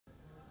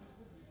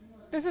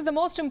This is the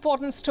most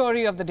important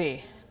story of the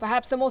day,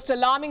 perhaps the most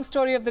alarming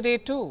story of the day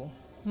too.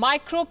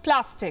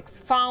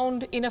 Microplastics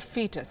found in a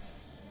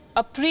fetus,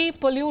 a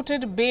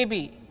pre-polluted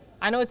baby.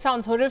 I know it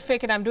sounds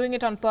horrific and I'm doing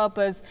it on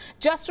purpose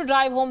just to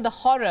drive home the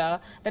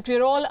horror that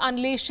we're all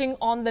unleashing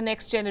on the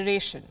next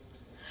generation.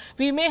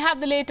 We may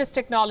have the latest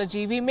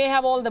technology, we may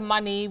have all the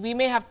money, we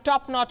may have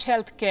top-notch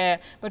healthcare,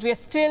 but we are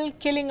still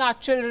killing our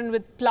children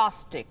with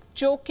plastic,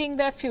 choking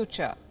their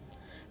future.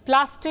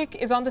 Plastic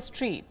is on the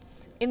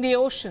streets, in the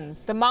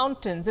oceans, the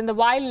mountains, in the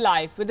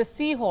wildlife, with the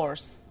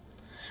seahorse.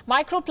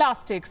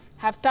 Microplastics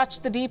have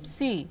touched the deep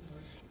sea.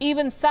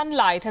 Even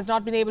sunlight has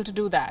not been able to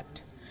do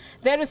that.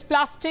 There is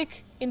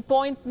plastic in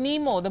Point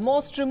Nemo, the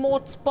most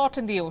remote spot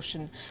in the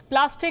ocean.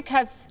 Plastic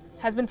has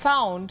been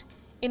found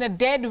in a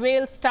dead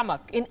whale's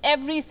stomach, in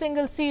every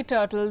single sea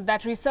turtle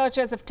that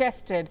researchers have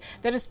tested.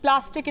 There is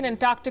plastic in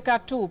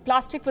Antarctica too.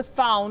 Plastic was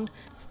found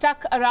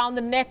stuck around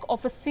the neck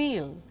of a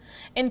seal,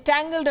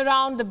 entangled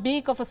around the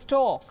beak of a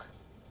stork.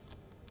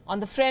 On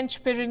the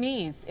French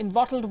Pyrenees, in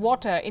bottled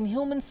water, in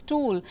human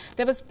stool,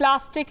 there was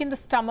plastic in the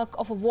stomach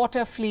of a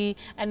water flea,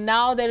 and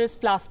now there is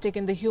plastic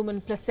in the human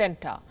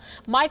placenta.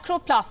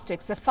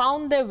 Microplastics have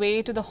found their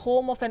way to the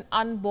home of an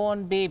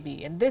unborn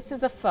baby, and this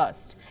is a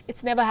first.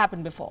 It's never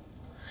happened before.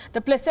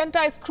 The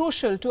placenta is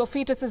crucial to a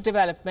fetus's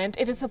development.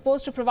 It is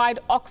supposed to provide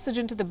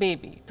oxygen to the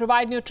baby,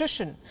 provide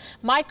nutrition.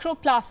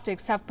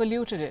 Microplastics have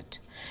polluted it.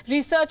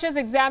 Researchers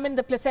examined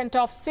the placenta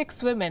of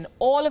 6 women.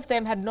 All of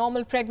them had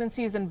normal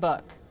pregnancies and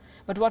birth.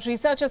 But what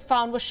researchers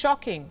found was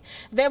shocking.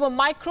 There were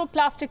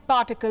microplastic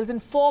particles in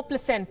 4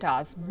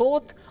 placentas,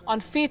 both on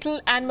fetal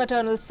and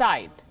maternal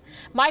side.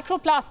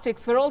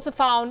 Microplastics were also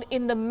found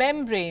in the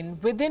membrane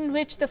within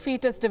which the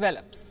fetus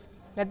develops.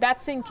 Let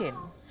that sink in.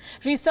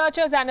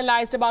 Researchers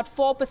analyzed about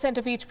 4%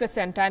 of each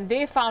placenta and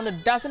they found a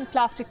dozen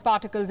plastic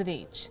particles in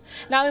each.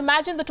 Now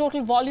imagine the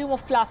total volume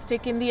of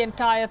plastic in the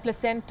entire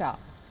placenta.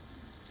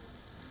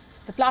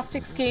 The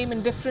plastics came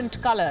in different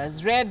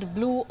colors, red,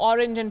 blue,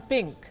 orange and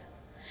pink.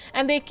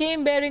 And they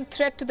came bearing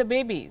threat to the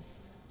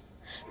babies.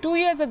 2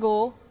 years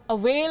ago, a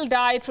whale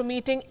died from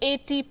eating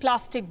 80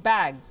 plastic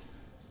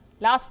bags.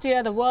 Last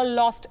year, the world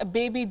lost a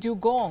baby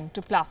dugong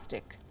to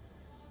plastic.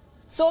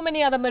 So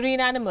many other marine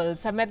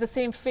animals have met the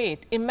same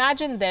fate.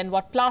 Imagine then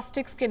what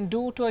plastics can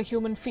do to a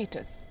human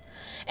fetus.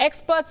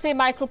 Experts say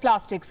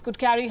microplastics could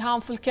carry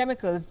harmful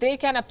chemicals. They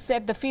can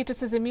upset the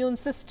fetus's immune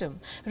system,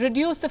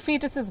 reduce the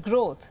fetus's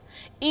growth,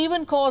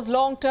 even cause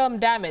long-term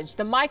damage.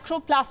 The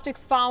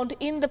microplastics found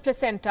in the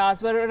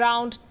placentas were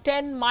around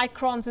 10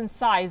 microns in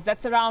size.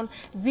 That's around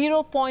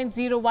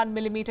 0.01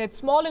 millimeter. It's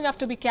small enough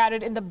to be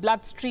carried in the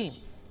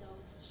bloodstreams.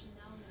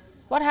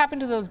 What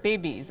happened to those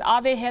babies?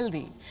 Are they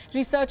healthy?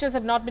 Researchers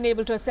have not been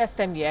able to assess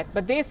them yet,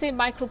 but they say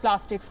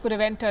microplastics could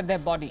have entered their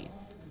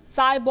bodies.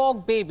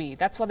 Cyborg baby,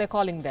 that's what they're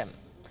calling them.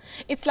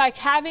 It's like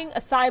having a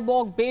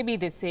cyborg baby,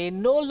 they say,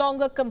 no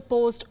longer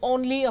composed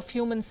only of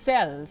human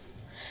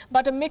cells,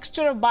 but a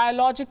mixture of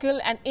biological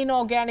and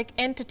inorganic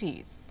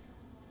entities.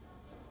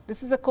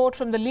 This is a quote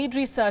from the lead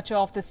researcher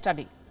of this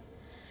study.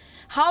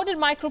 How did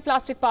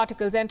microplastic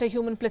particles enter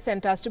human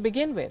placentas to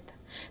begin with?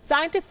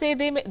 Scientists say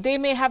they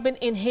may have been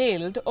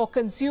inhaled or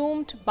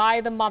consumed by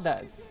the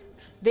mothers.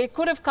 They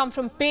could have come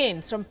from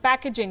paints, from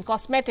packaging,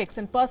 cosmetics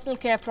and personal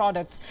care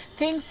products,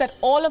 things that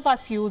all of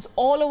us use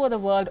all over the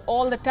world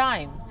all the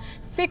time.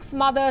 6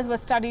 mothers were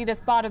studied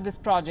as part of this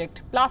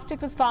project.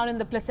 Plastic was found in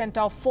the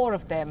placenta of 4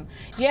 of them.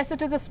 Yes,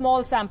 it is a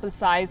small sample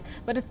size,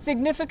 but it's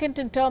significant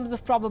in terms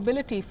of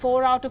probability,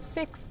 4 out of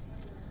 6.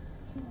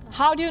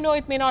 How do you know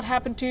it may not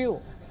happen to you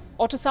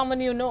or to someone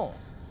you know?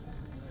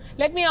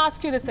 Let me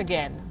ask you this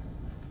again.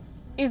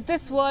 Is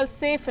this world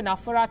safe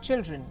enough for our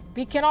children?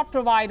 We cannot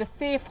provide a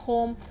safe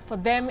home for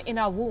them in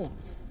our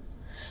wombs.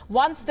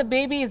 Once the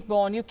baby is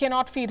born, you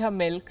cannot feed her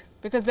milk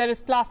because there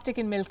is plastic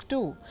in milk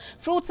too.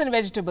 Fruits and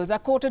vegetables are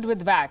coated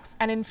with wax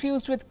and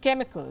infused with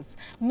chemicals.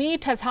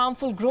 Meat has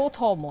harmful growth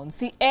hormones.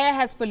 The air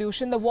has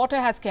pollution. The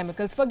water has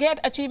chemicals. Forget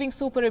achieving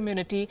super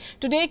immunity.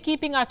 Today,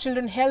 keeping our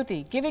children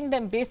healthy, giving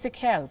them basic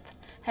health,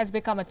 has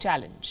become a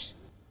challenge.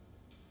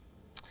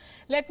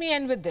 Let me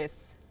end with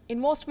this. In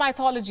most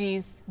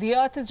mythologies, the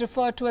earth is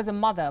referred to as a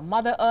mother,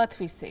 Mother Earth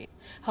we say.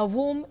 Her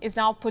womb is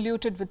now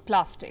polluted with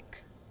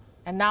plastic.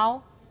 And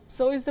now,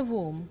 so is the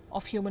womb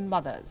of human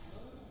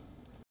mothers.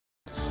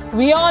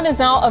 WION is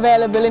now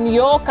available in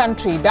your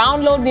country.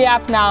 Download the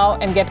app now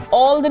and get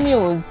all the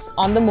news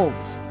on the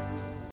move.